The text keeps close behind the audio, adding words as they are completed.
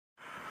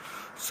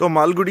So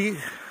Malgudi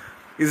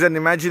is an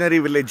imaginary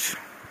village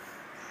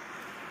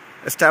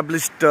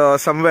established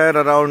somewhere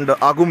around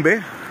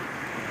Agumbe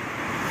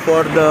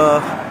for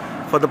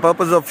the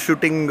purpose of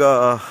shooting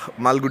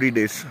Malgudi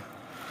Days.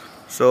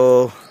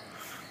 So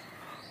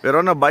we're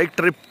on a bike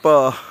trip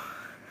to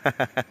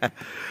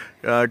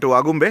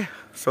Agumbe.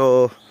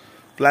 So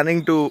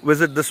planning to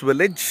visit this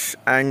village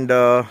and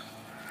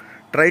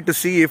try to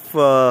see if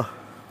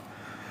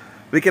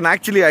we can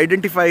actually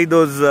identify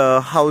those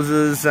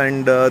houses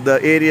and the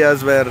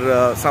areas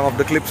where some of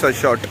the clips are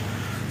shot.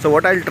 So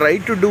what I'll try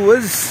to do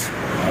is,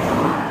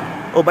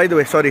 oh by the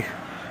way, sorry,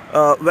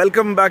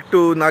 welcome back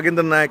to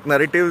Nagendra Nayak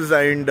Narratives,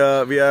 and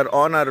we are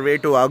on our way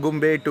to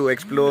Agumbe to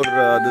explore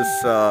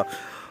this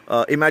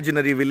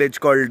imaginary village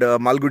called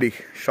Malgudi,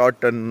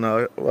 shot in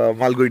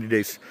Malgudi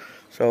Days.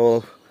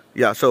 So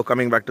yeah, so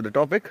coming back to the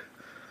topic,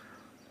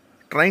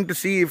 trying to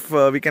see if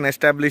we can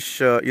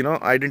establish,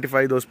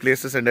 identify those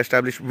places and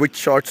establish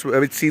which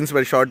scenes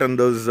were shot on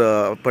those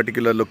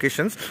particular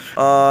locations.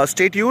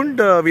 Stay tuned,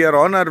 we are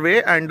on our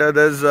way, and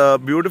there's a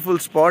beautiful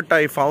spot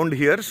I found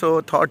here, so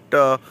thought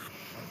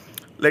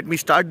let me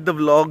start the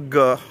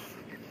vlog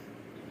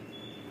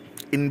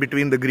in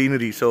between the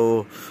greenery.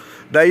 So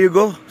there you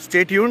go,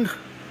 stay tuned,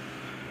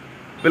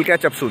 we'll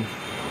catch up soon.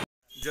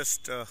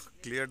 Just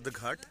cleared the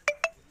ghat.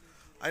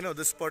 I know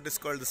this spot is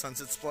called the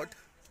sunset spot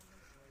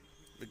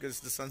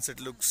because the sunset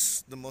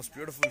looks the most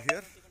beautiful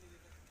here,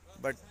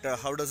 but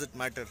how does it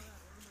matter?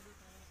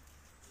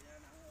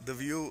 The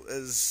view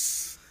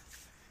is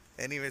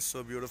anyway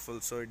so beautiful,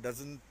 so it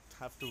doesn't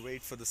have to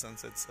wait for the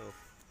sunset. So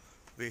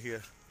we're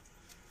here.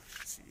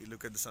 See,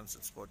 look at the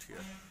sunset spot here.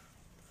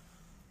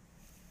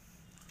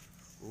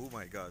 Oh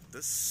my god,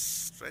 this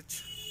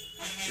stretch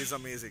is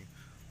amazing.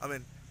 I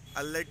mean,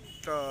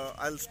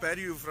 I'll spare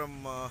you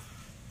from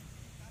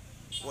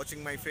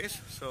watching my face.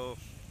 So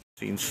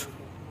scenes.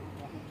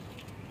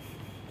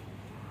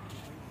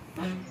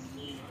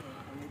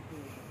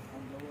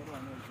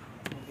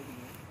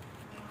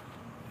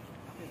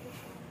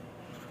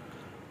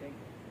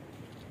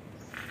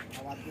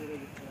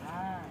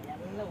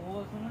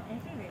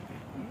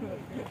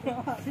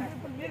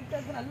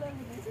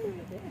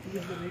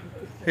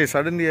 Hey,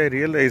 suddenly I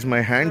realized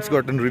my hands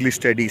gotten really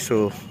steady,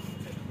 so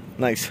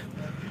nice.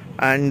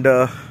 And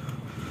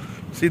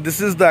see, this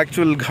is the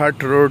actual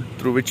ghat road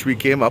through which we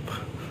came up.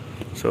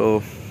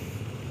 So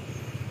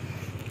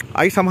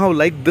I somehow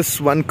like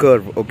this one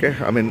curve, okay?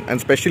 I mean, and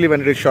especially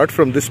when it is shot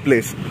from this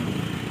place,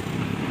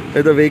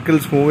 with the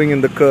vehicles moving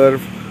in the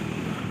curve,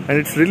 and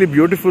it's really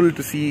beautiful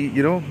to see,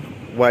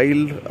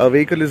 while a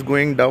vehicle is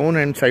going down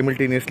and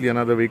simultaneously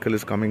another vehicle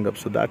is coming up.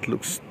 So that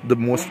looks the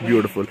most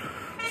beautiful.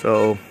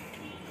 So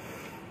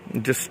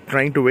just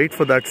trying to wait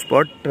for that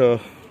spot.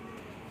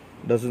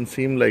 Doesn't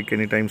seem like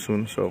anytime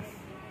soon, so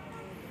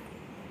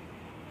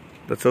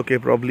that's okay.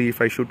 Probably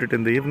if I shoot it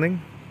in the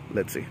evening,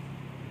 let's see.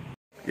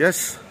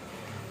 Yes.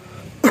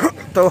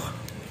 So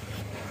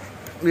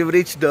we've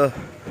reached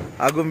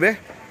Agumbe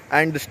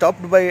and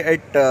stopped by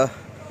at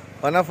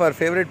one of our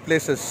favorite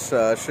places,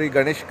 Sri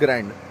Ganesh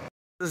Grand.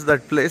 This is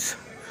that place.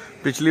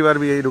 पिछली बार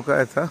भी यही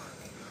रुका था.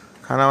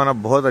 खाना वाना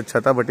बहुत अच्छा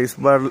था, बट इस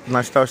बार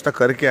नाश्ता वाश्ता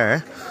करके आए,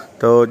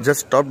 तो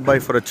just stop by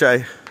for a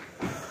चाय.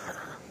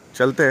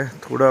 चलते हैं,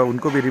 थोड़ा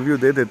उनको भी रिव्यू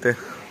दे देते,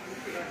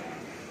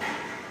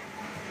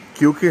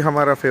 क्योंकि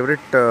हमारा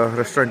फेवरेट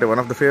रेस्टोरेंट है, वन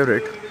ऑफ द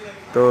फेवरेट,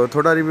 तो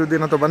थोड़ा रिव्यू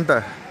देना तो बनता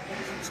है.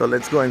 So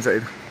let's go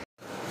inside.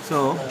 सो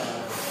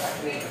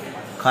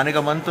खाने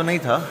का मन तो नहीं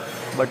था,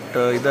 बट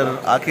इधर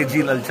आके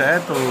जी ललचाया,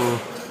 तो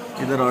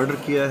इधर ऑर्डर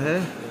किया है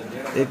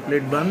 1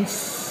 प्लेट बंस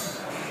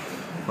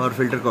और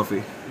filter coffee.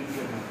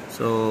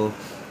 So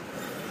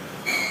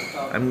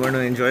I am going to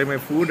enjoy my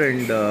food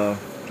and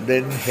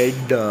then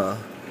head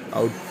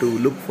out to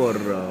look for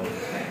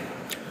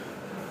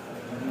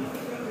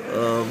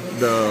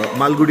the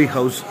Malgudi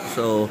house.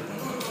 So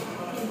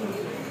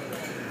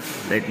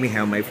let me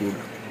have my food.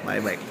 Bye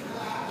bye.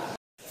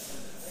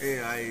 Hey,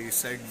 I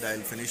said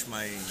I'll finish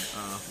my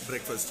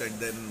breakfast and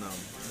then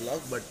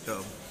vlog, but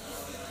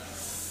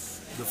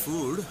the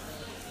food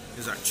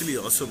is actually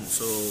awesome.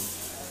 So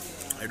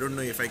I don't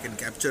know if I can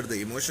capture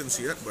the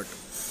emotions here, but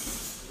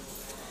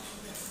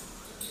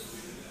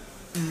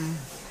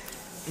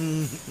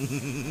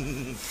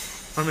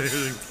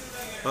amazing.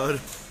 और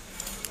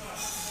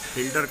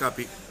filter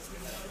काफ़ी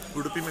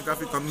उडुपी में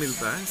काफ़ी कम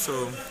मिलता है. सो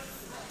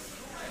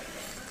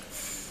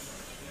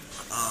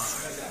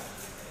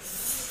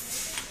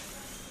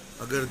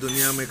अगर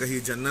दुनिया में कहीं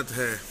जन्नत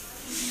है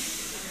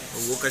तो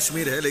वो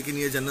कश्मीर है, लेकिन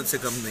ये जन्नत से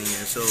कम नहीं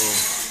है. सो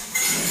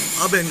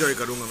अब एंजॉय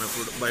करूँगा मैं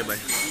फूड. Bye bye.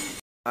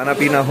 खाना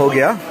पीना हो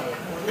गया,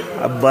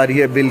 अब बारी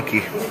है बिल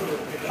की.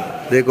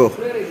 देखो,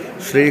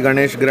 श्री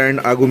गणेश ग्रैंड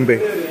आगुम्बे,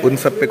 उन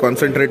सब पे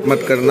कंसंट्रेट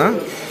मत करना,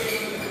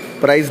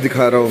 प्राइस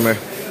दिखा रहा हूँ मैं.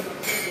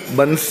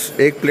 बंस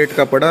 1 प्लेट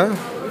का पड़ा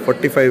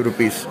 45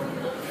 रुपीज़,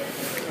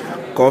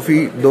 कॉफ़ी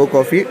 2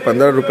 कॉफ़ी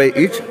 15 रुपये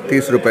ईच,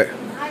 30 रुपये,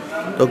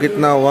 तो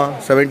कितना हुआ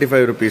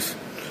 75 रुपीज़.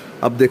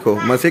 अब देखो,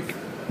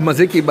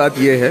 मज़े की बात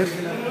ये है,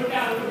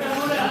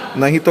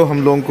 नहीं तो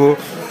हम लोगों को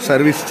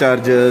सर्विस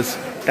चार्जेस,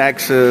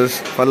 टैक्सेस,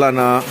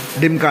 फलाना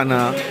डिमकाना,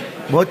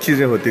 बहुत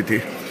चीज़ें होती थी।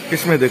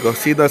 इसमें देखो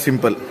सीधा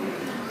सिंपल,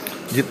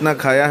 जितना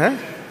खाया है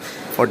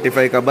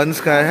 45 का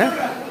बंस खाया है,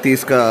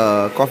 30 का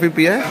कॉफ़ी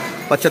पिया है,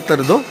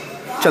 75 दो,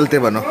 चलते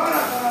बनो।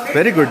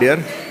 वेरी गुड यार।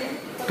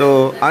 तो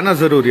आना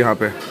ज़रूर यहाँ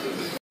पे।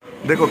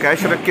 देखो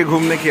कैश रख के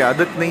घूमने की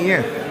आदत नहीं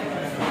है।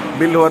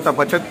 बिल हुआ था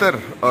 75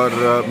 और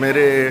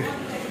मेरे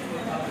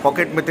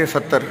पॉकेट में थे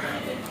 70।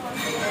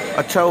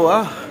 अच्छा हुआ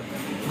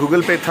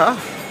गूगल पे था,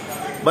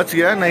 बच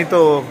गया, नहीं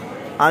तो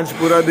आज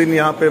पूरा दिन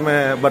यहाँ पे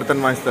मैं बर्तन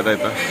मांजता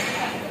रहता।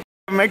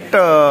 Met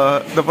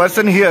the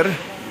person here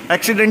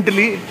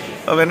accidentally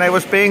when I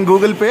was paying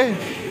Google Pay.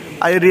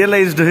 I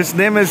realized his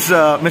name is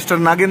Mr.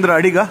 Nagendra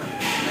Adiga.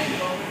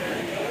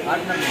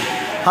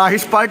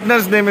 His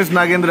partner's name is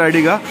Nagendra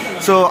Adiga.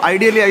 So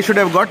ideally I should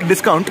have got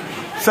discount.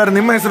 Sir,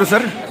 ನಿಮ್ಮ ಹೆಸರು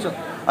sir?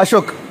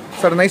 Ashok.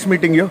 Sir, nice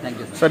meeting you.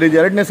 Sir, ಇದು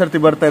 2ನೇ ಸರ್ತಿ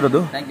ಬರ್ತಾ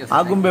ಇರೋದು.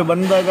 ಆಗುಂಬೆ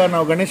ಬಂದಾಗ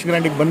ನಾವು ಗಣೇಶ್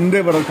ಗ್ರ್ಯಾಂಡಿಗೆ ಬಂದೇ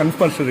ಬರೋದು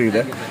ಕಂಪಲ್ಸರಿ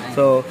ಇದೆ.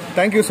 So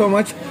thank you so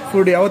much.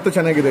 Food ಯಾವತ್ತೂ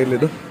ಚೆನ್ನಾಗಿದೆ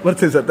ಇಲ್ಲಿದು.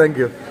 ಬರ್ತೀವಿ sir, thank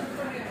you.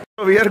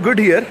 We are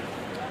good here,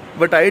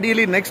 but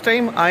ideally next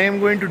time I am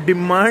going to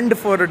demand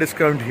for a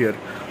discount here.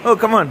 ಓ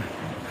ಕಮಾನ್.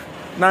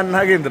 ನಾನು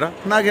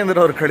ನಾಗೇಂದ್ರ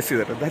ಅವ್ರು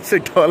ಕಳಿಸಿದ್ದಾರೆ. That's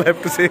it, all I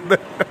have to say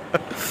that.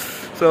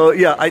 So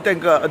yeah, I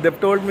think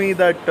they've told me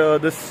that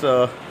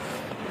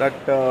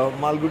that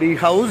Malgudi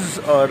house,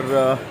 or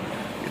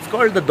it's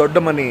called the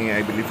Dodda Mane,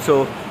 I believe. So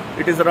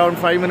it is around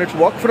 5 minutes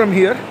walk from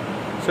here.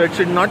 So it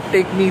should not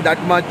take me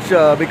that much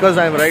because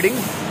I am riding.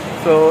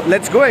 So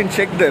let's go and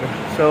check there.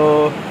 So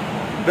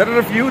there are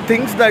a few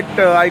things that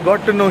I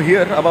got to know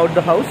here about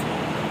the house.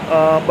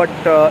 But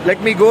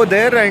let me go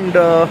there, and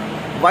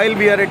while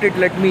we are at it,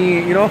 let me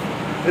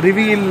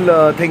reveal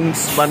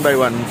things one by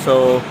one. So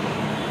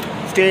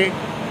stay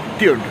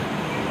tuned.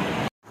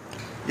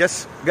 Yes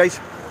guys,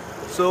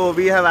 so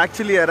we have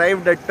actually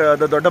arrived at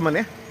the Dodda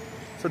Mane.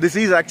 So this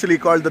is actually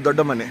called the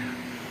Dodda Mane,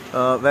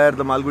 where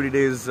the Malgudi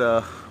Days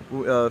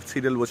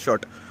serial was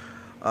shot.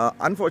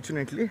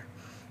 Unfortunately,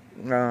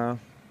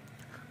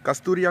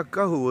 Kasturi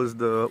Akka, who was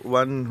the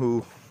one who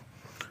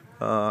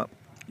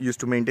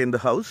used to maintain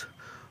the house,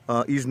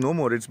 is no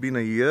more. It's been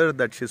a year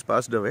that she's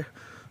passed away.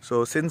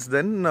 So since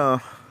then,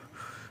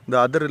 the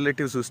other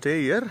relatives who stay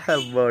here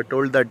have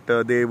told that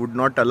they would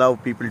not allow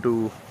people to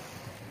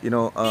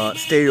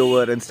stay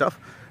over and stuff.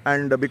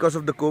 And because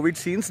of the COVID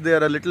scenes, they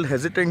are a little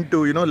hesitant to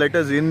let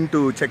us in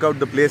to check out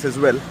the place as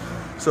well.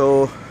 So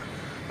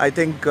I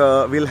think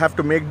we'll have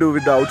to make do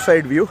with the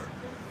outside view.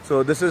 So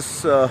this is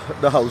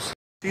the house.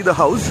 See the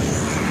house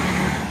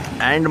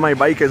and my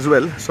bike as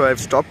well. So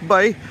I've stopped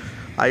by.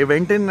 I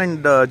went in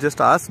and just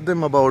asked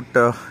them about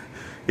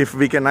if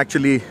we can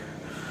actually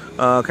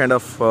kind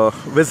of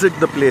visit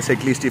the place,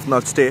 at least if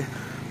not stay.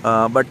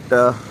 But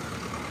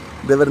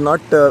they were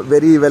not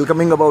very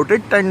welcoming about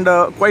it, and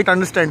quite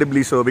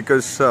understandably so,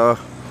 because of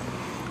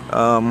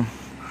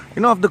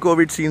the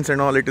COVID scenes and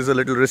all, it is a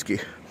little risky.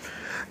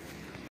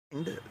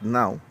 And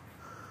now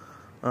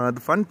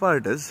the fun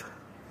part is,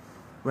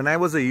 when I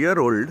was a year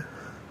old,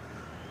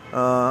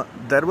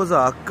 there was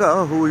a akka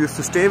who used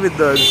to stay with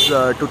us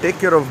to take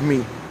care of me.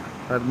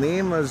 Her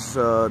name is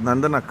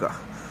Nandanakka.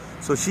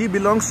 So she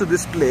belongs to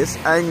this place,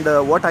 and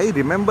what I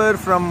remember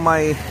from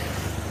my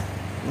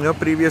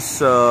previous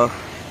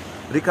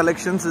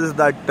recollections is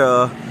that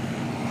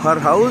her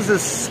house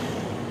is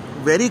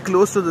very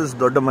close to this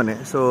Dodda Mane.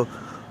 So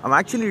I'm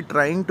actually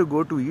trying to go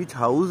to each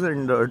house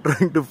and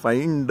trying to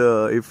find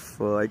if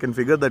I can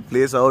figure that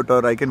place out,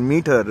 or I can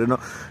meet her.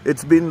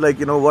 It's been like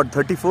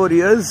 34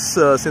 years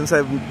since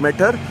I've met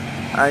her,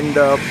 and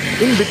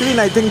in between,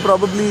 I think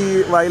probably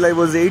while I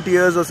was 8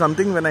 years or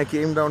something, when I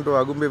came down to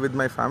Agumbe with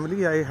my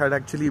family, I had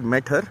actually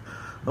met her.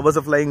 It was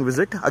a flying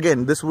visit.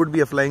 Again, this would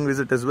be a flying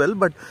visit as well,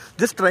 but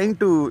just trying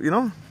to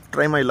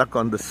try my luck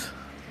on this.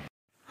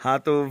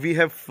 So we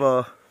have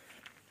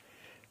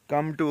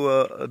come to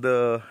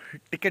the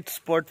ticket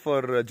spot for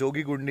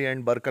Jogi Gundi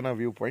and Barkana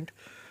viewpoint.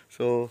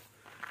 So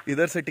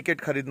इधर से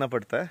ticket खरीदना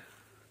पड़ता है.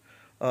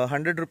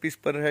 100 rupees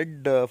per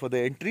head for the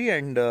entry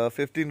and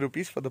 15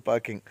 rupees for the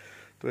parking.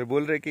 तो ये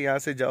बोल रहे कि यहाँ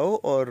से जाओ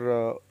और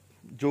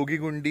जोगी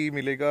गुंडी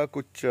मिलेगा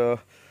कुछ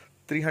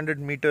 300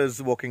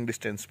 meters walking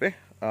distance पे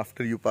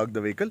after you park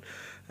the vehicle,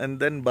 and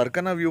then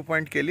Barkana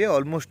viewpoint के लिए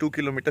almost 2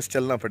 kilometers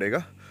चलना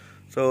पड़ेगा.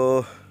 So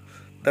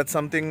that's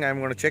something I'm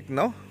going to check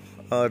now.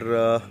 और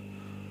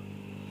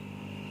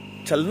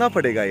चलना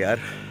पड़ेगा यार.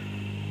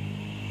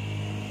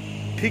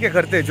 ठीक है,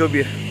 करते हैं जो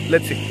भी है.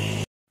 Let's see.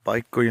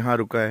 बाइक को यहाँ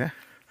रुका है,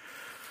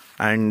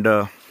 and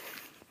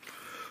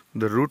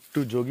the route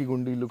to Jogi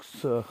Gundi looks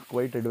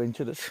quite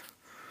adventurous.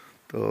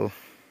 So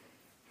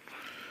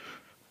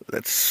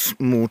let's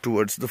move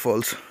towards the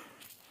falls.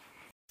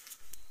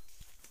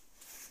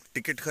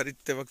 Ticket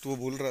खरीदते वक्त वो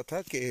बोल रहा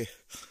था कि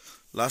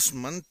last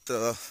month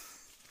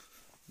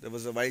there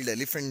was a wild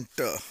elephant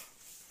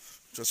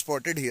which was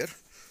spotted here.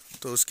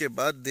 तो उसके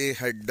बाद they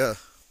had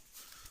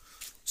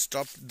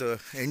stopped the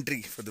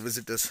entry for the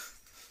visitors.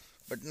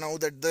 But now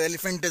that the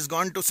elephant has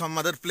gone to some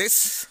other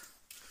place,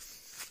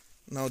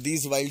 now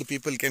these wild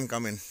people can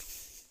come in.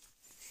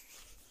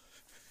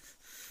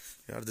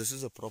 Yeah, this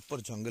is a proper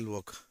jungle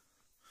walk.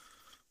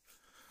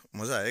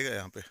 मजा आएगा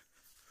यहाँ पे.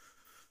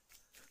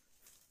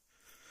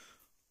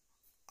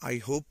 I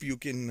hope you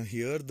can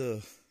hear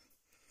the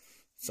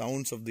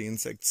sounds of the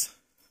insects.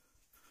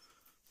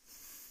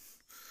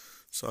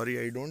 Sorry,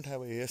 I don't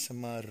have a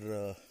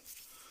ASMR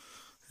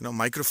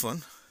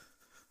microphone.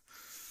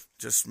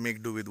 Just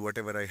make do with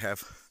whatever I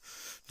have.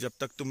 जब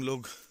तक तुम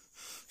लोग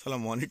साला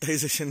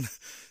monetization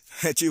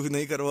achieve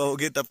नहीं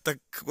करवाओगे तब तक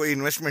कोई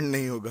इन्वेस्टमेंट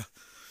नहीं होगा.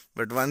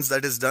 But once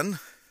that is done,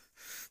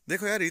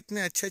 देखो यार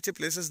इतने अच्छे अच्छे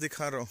प्लेसेस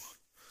दिखा रहा हूँ.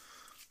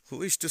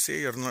 Who is to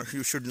say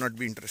you should not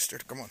be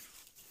interested? Come on.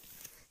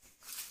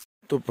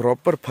 तो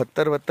प्रॉपर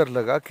पत्थर वत्थर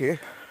लगा के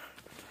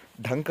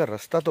ढंग का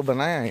रास्ता तो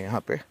बनाया है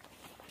यहाँ पे.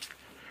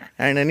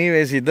 एंड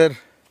एनीवेज इधर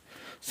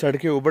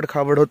सड़कें उबड़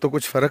खाबड़ हो तो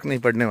कुछ फर्क नहीं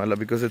पड़ने वाला,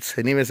 because it's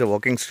anyways a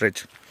walking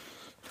stretch.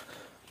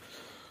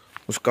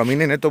 उस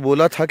कमीने ने तो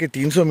बोला था कि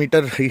 300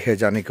 मीटर ही है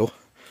जाने को.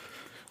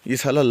 ये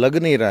साला लग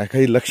नहीं रहा है,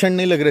 कहीं लक्षण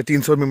नहीं लग रहे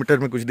 300 मीटर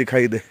में कुछ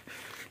दिखाई दे.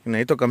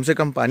 नहीं तो कम से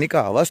कम पानी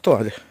का आवाज़ तो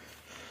आ जाए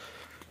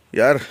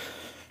यार.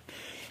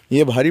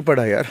 ये भारी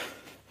पड़ा यार.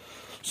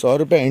 100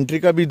 रुपये एंट्री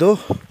का भी दो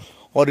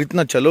और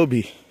इतना चलो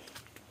भी.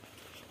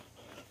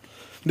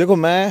 देखो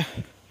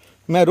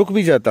मैं रुक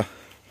भी जाता,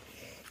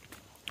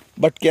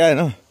 बट क्या है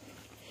ना,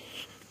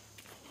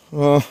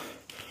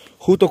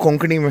 हूँ तो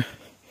कोंकणी में,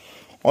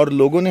 और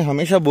लोगों ने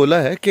हमेशा बोला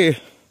है कि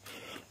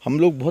हम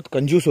लोग बहुत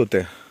कंजूस होते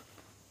हैं.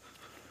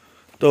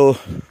 तो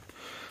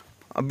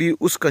अभी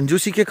उस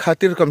कंजूसी के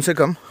खातिर कम से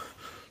कम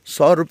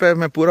 100 रुपये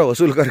मैं पूरा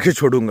वसूल करके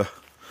छोड़ूंगा.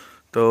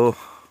 तो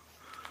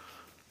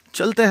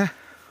चलते हैं,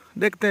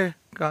 देखते हैं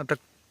कहाँ तक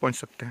पहुँच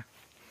सकते हैं.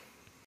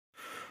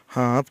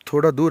 हाँ, अब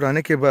थोड़ा दूर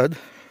आने के बाद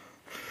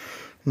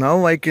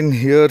now I can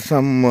hear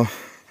some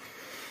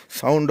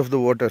sound of the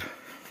water.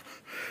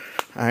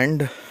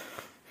 And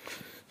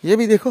ये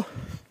भी देखो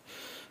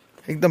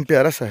एकदम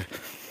प्यारा सा है.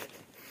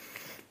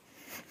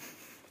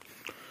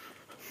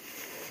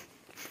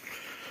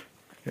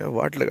 यार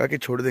वाट लगा के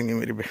छोड़ देंगे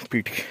मेरी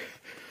पीठ की.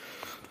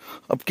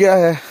 अब क्या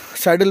है,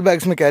 सैडल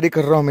बैग्स में कैरी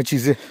कर रहा हूँ मैं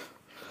चीज़ें.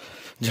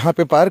 जहाँ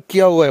पे पार्क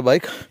किया हुआ है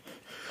bike,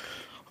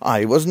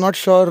 I was not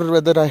sure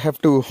whether I have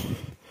to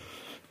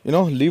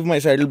leave my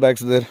saddle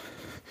bags देर.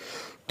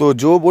 तो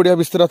जो बोरिया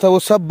बिस्तरा था वो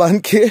सब बांध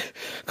के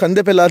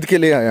कंधे पे लाद के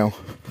ले आया हूँ.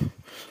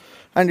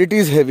 And it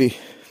is heavy.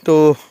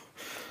 तो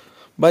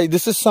भाई,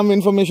 this is some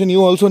information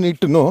you also need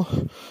to know,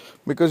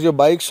 because your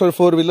bikes or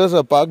four-wheelers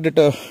are parked at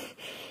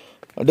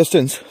a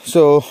distance.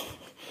 So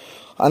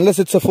unless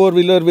it's a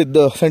four-wheeler with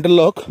the central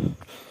lock,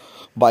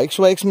 bikes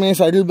में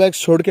saddle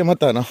bags छोड़ के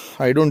मत आना.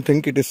 I don't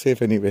think it is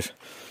safe anyways.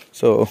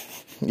 So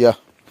yeah,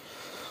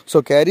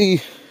 so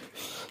carry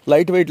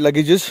lightweight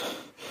luggages,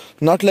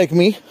 not like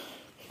me.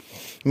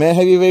 मैं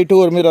heavy weight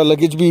हूँ और मेरा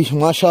luggage भी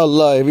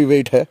माशाअल्लाह heavy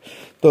weight है.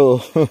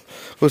 तो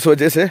उस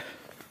वजह से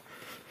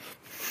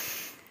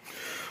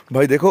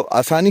भाई देखो,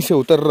 आसानी से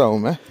उतर रहा हूँ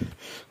मैं,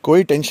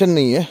 कोई टेंशन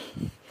नहीं है.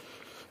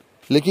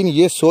 लेकिन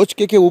ये सोच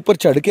के ऊपर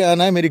चढ़ के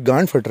आना है, मेरी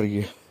गांड फट रही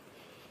है.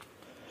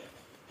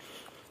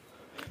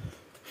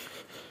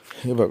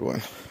 हे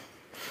भगवान.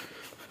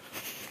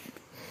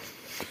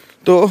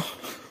 तो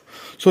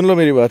सुन लो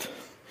मेरी बात,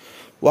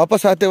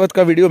 वापस आते वक्त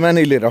का वीडियो मैं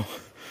नहीं ले रहा हूँ.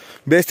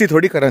 बेइज्जती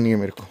थोड़ी करानी है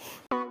मेरे को.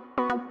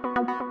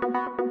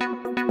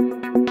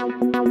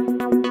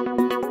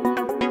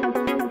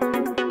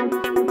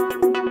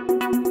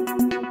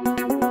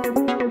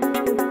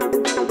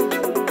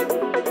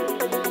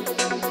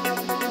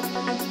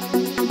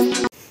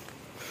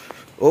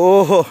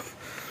 Oh,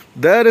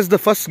 there is the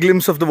first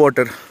glimpse of the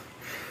water.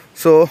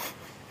 So,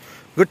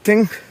 good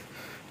thing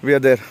we are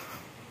there.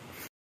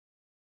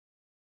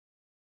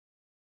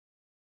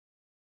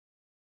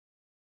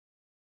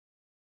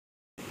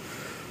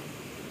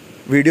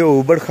 Video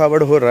उबड़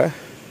खाबड़ हो रहा है,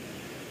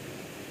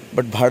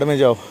 बट भाड़ में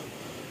जाओ.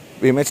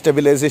 इमेज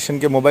स्टेबलाइजेशन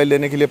के मोबाइल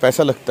लेने के लिए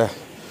पैसा लगता है,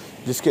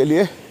 जिसके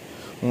लिए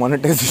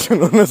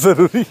मोनेटाइजेशन होना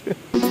ज़रूरी है.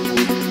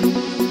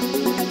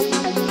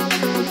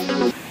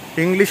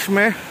 इंग्लिश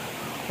में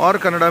और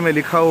कन्नड़ा में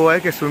लिखा हुआ है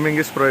कि swimming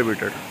is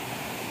prohibited.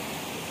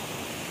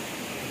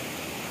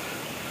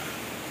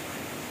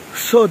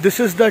 So this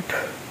is that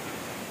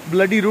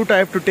bloody root I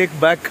have to take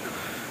back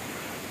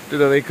to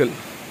the vehicle.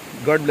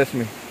 God bless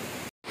me.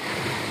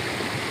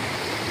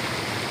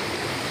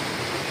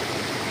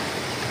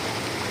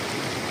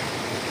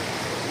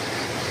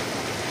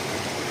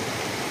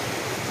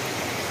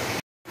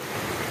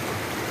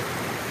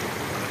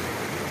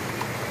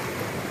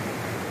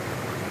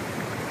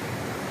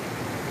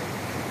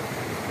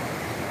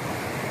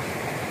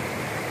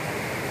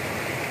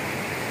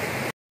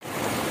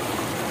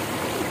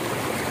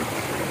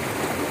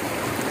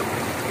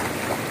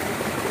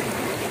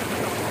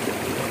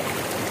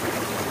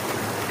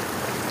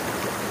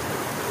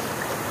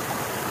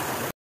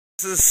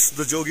 This is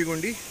the Jogi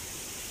Gundi.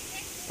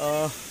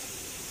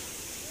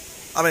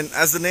 I mean,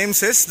 as the name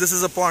says, this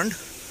is a pond,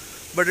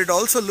 but it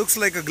also looks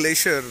like a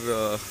glacier.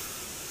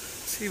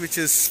 See, which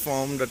is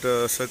formed at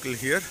a circle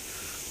here,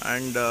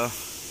 and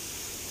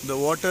the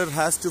water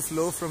has to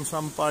flow from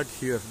some part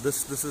here.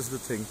 This is the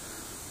thing.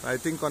 I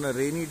think on a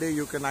rainy day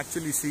you can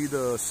actually see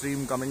the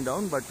stream coming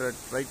down, but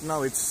right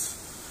now it's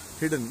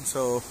hidden.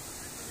 So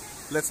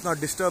let's not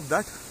disturb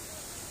that,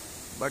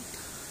 but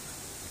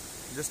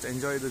just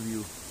enjoy the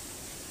view.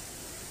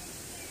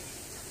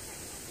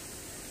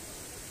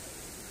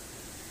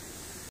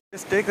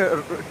 Just take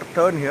a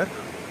turn here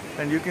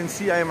and you can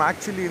see I am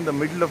actually in the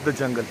middle of the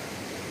jungle.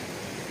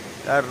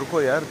 यार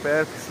रुको यार,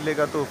 पैर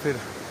फिसलेगा तो फिर,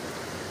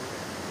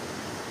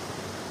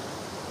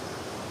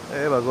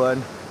 ए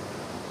भगवान,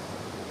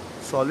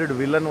 solid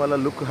villain वाला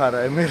look आ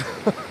रहा है मेरा।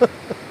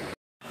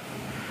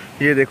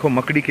 ये देखो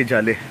मकड़ी के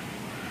जाले,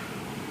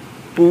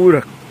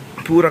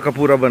 पूरा का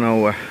पूरा बना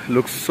हुआ है,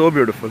 looks so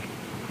beautiful.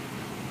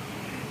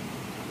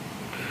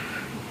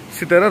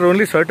 See, there are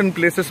only certain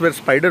places where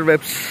spider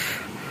webs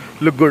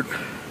look good,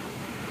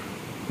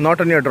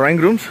 not on your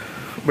drawing rooms,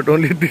 but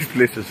only at these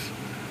places.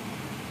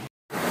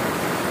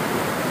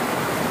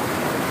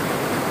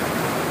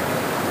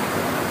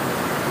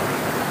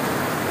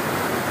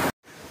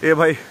 ये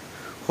भाई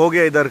हो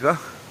गया इधर का,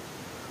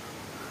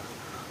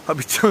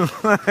 अभी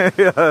चलना है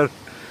यार,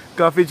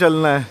 काफी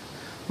चलना है।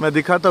 मैं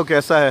दिखाता हूँ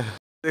कैसा है,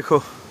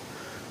 देखो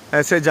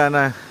ऐसे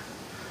जाना है,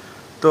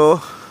 तो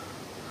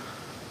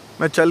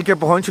मैं चल के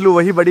पहुँच लूँ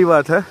वही बड़ी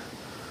बात है।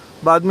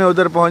 बाद में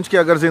उधर पहुँच के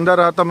अगर जिंदा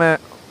रहा तो मैं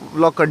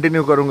व्लॉग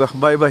कंटिन्यू करूँगा।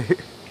 Bye bye. ये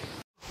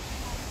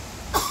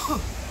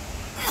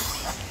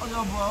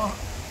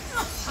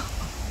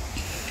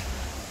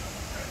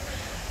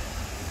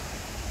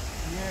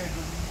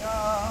दुनिया,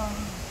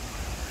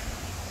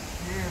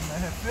 ये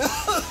महफिल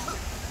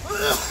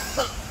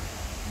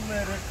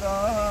मेरे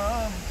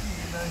काम की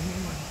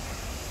नहीं,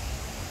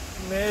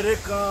 मेरे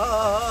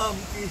काम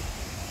की।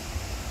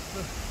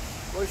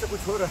 वैसे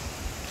कुछ हो रहा है?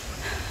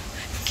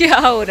 क्या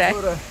हो रहा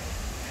है?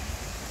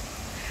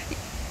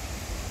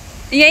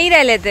 यहीं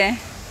रह लेते हैं।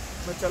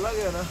 मैं चला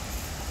गया ना।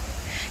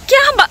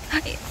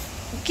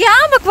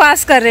 क्या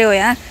बकवास कर रहे हो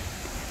यार?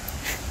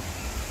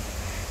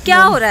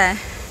 क्या हो रहा है?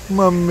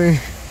 मम्मी,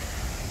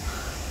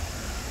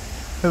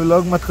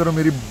 व्लॉग मत करो,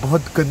 मेरी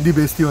बहुत गंदी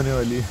बेइज्जती होने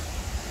वाली है।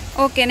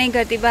 ओके, नहीं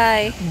करती,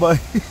 bye bye.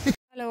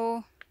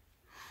 Hello,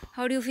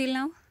 how do you feel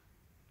now?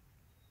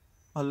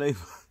 Alive.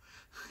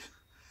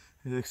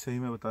 देख, सही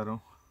मैं बता रहा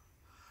हूँ,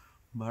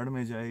 भाड़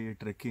में जाए ये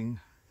ट्रैकिंग,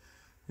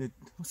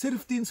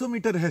 सिर्फ 300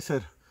 मीटर है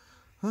सर।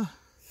 हाँ,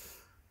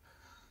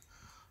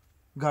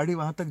 गाड़ी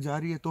वहां तक जा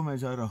रही है तो मैं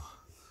जा रहा हूँ,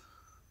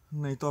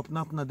 नहीं तो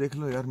अपना अपना देख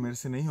लो यार, मेरे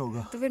से नहीं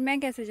होगा। तो फिर मैं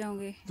कैसे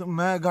जाऊंगी? तो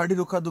मैं गाड़ी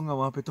रुका दूंगा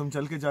वहां पे, तुम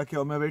चल के जाके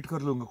आओ, मैं वेट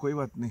कर लूंगा, कोई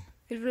बात नहीं।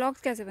 फिर व्लॉग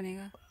कैसे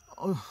बनेगा?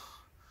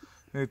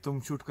 तुम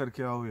शूट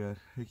करके आओ यार,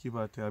 एक ही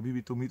बात है, अभी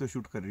भी तुम ही तो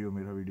शूट कर रही हो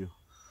मेरा वीडियो,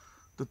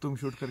 तो तुम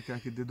शूट करके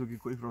आके दे दोगी,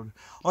 कोई प्रॉब्लम।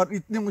 और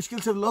इतने मुश्किल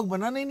से व्लॉग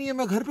बनाना ही नहीं है,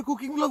 मैं घर पे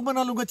कुकिंग व्लॉग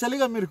बना लूंगा,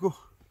 चलेगा मेरे को।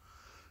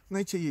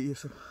 नहीं चाहिए ये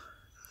सब,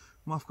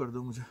 माफ कर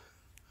दो मुझे।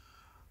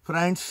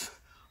 फ्रेंड्स,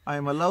 आई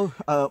एम अलाउ,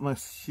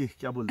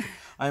 क्या बोलते,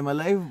 I am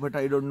alive but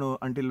I don't know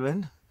until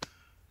when.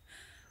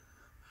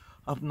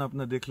 अपना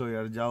अपना देख लो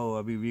यार, जाओ,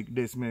 अभी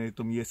वीकडेज में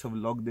तुम ये सब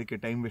व्लॉग दे के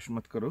टाइम वेस्ट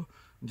मत करो,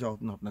 जाओ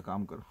अपना अपना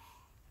काम करो।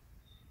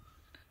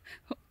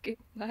 Okay,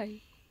 bye.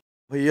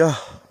 भैया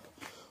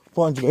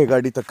पहुंच गए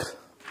गाड़ी तक,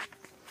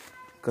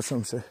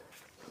 कसम से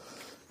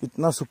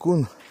इतना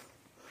सुकून।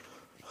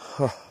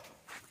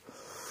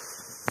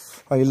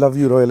 I love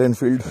you royal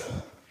Enfield.